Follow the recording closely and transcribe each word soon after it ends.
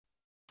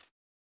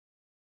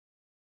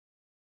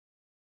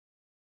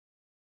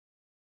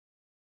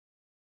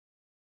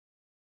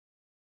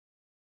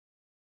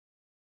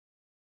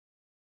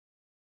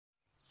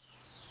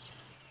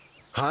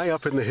High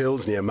up in the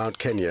hills near Mount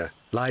Kenya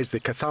lies the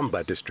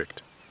Kathamba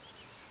district.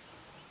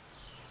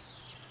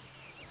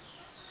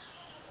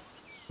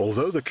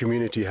 Although the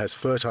community has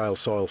fertile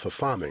soil for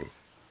farming,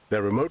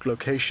 their remote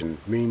location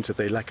means that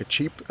they lack a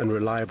cheap and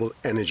reliable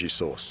energy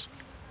source.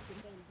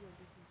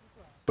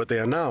 But they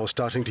are now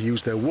starting to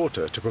use their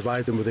water to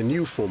provide them with a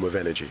new form of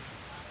energy,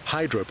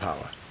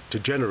 hydropower, to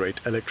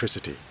generate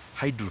electricity.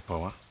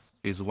 Hydropower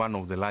is one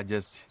of the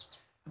largest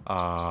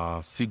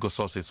single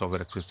sources of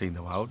electricity in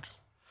the world,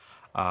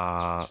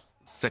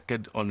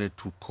 second only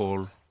to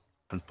coal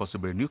and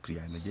possibly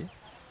nuclear energy.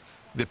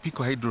 The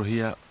Pico Hydro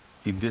here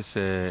in this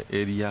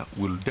area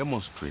will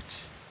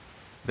demonstrate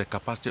the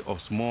capacity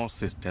of small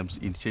systems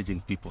in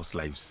changing people's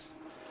lives.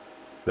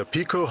 The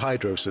Pico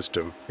Hydro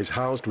system is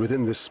housed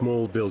within this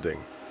small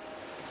building.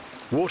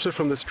 Water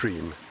from the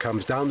stream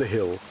comes down the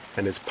hill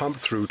and is pumped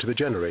through to the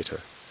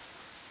generator.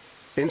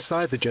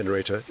 Inside the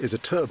generator is a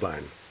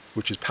turbine,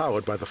 which is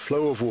powered by the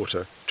flow of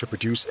water to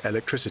produce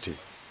electricity.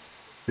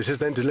 This is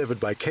then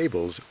delivered by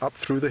cables up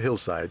through the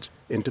hillsides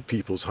into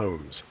people's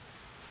homes.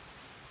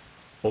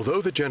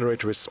 Although the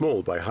generator is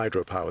small by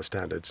hydropower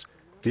standards,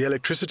 the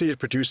electricity it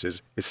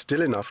produces is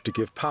still enough to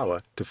give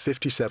power to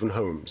 57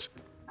 homes.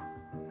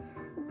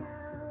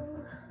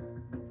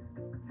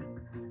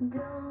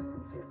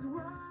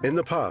 In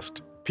the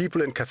past,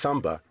 people in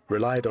Kathamba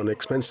relied on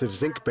expensive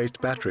zinc-based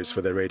batteries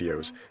for their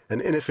radios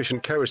and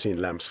inefficient kerosene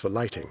lamps for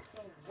lighting.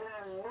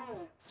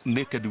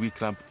 Naked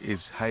wick lamp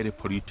is highly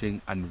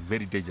polluting and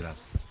very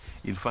dangerous.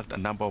 In fact, a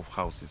number of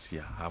houses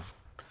here have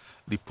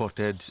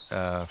reported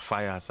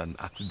fires and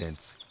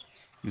accidents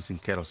using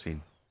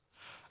kerosene.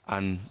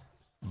 And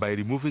by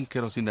removing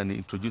kerosene and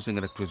introducing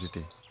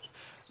electricity,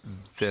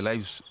 their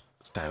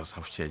lifestyles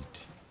have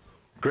changed.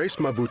 Grace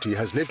Mabuti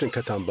has lived in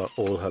Kathamba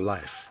all her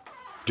life.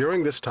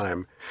 During this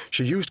time,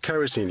 she used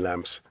kerosene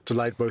lamps to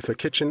light both her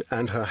kitchen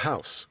and her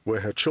house, where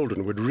her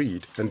children would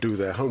read and do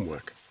their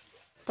homework.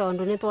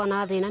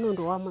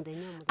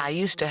 I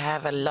used to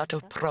have a lot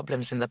of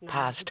problems in the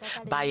past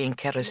buying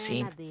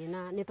kerosene.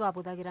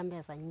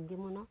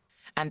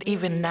 And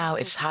even now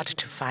it's hard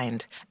to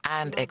find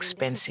and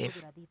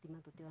expensive.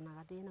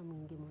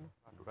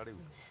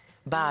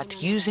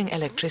 But using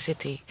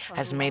electricity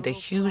has made a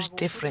huge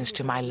difference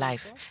to my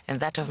life and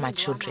that of my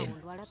children.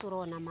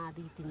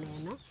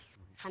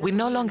 We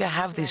no longer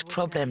have these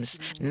problems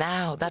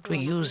now that we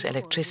use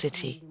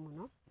electricity.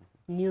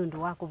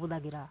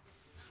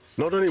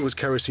 Not only was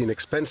kerosene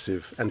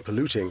expensive and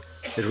polluting,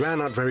 it ran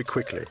out very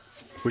quickly,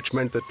 which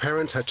meant that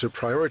parents had to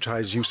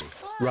prioritize using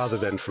rather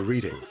than for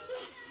reading.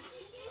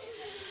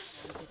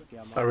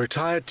 A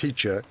retired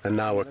teacher and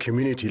now a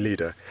community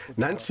leader,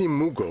 Nancy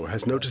Mugo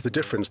has noticed the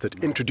difference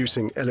that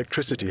introducing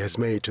electricity has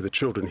made to the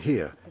children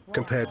here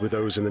compared with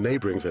those in the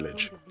neighboring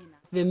village.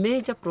 The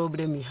major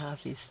problem we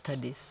have is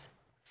studies.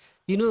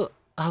 You know,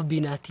 I've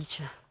been a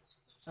teacher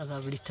as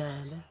I've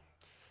retired.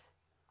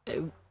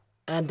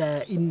 And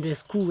in the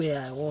school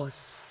where I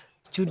was,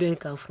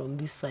 students come from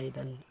this side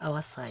and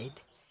our side.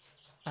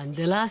 And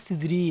the last 3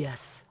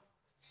 years,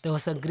 there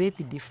was a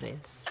great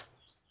difference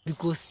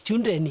because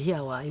children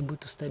here were able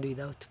to study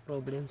without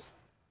problems.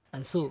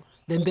 And so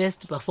the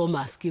best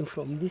performers came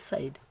from this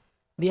side.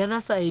 The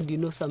other side, you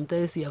know,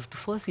 sometimes you have to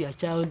force your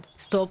child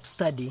stop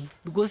studying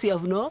because you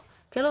have no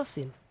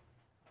kerosene.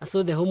 And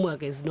so the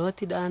homework is not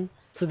done.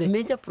 So the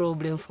major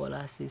problem for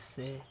us is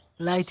the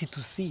light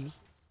to see,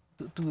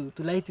 to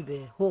light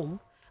the home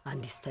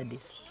and the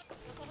studies.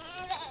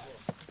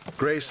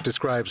 Grace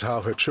describes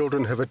how her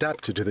children have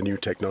adapted to the new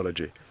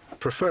technology,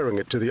 preferring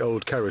it to the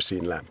old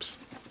kerosene lamps.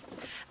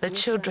 The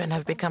children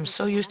have become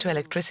so used to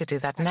electricity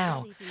that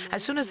now,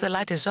 as soon as the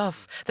light is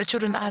off, the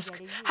children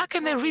ask, how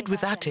can they read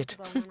without it?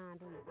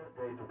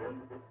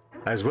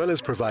 As well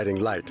as providing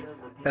light,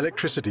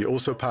 electricity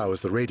also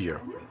powers the radio.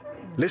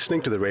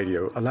 Listening to the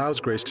radio allows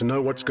Grace to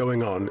know what's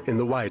going on in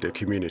the wider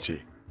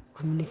community.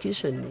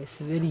 Communication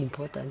is very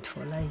important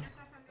for life.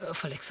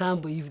 For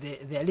example, if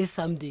there is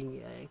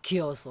something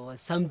chaos or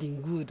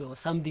something good or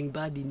something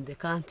bad in the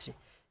country,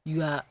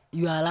 you are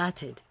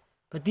alerted.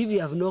 But if you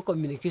have no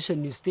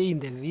communication, you stay in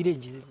the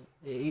village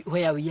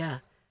where we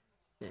are,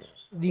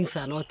 things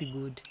are not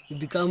good. You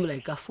become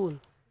like a fool.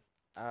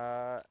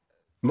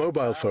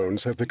 Mobile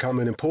phones have become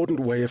an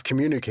important way of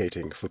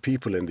communicating for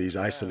people in these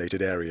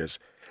isolated areas,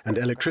 and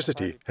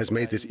electricity has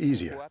made this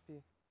easier.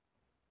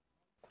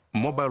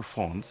 Mobile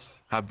phones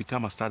have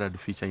become a standard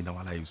feature in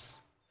our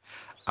lives.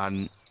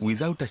 And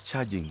without a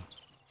charging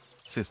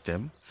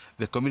system,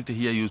 the community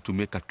here used to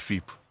make a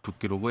trip to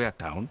Kirogoya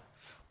town,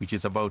 which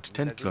is about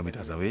 10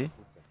 kilometers away,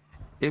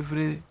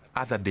 every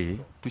other day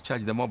to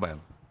charge the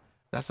mobile.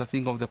 That's a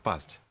thing of the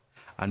past.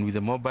 And with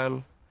the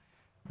mobile,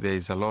 there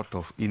is a lot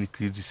of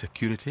increased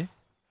security,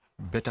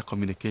 better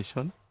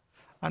communication,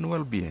 and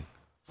well-being,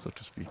 so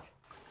to speak.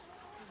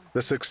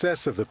 The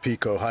success of the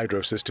Pico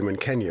Hydro system in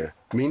Kenya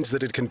means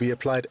that it can be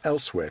applied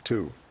elsewhere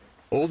too.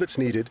 All that's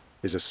needed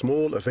is a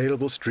small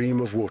available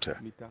stream of water,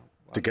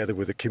 together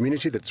with a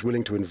community that's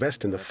willing to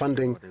invest in the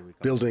funding,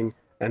 building,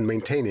 and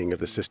maintaining of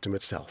the system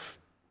itself.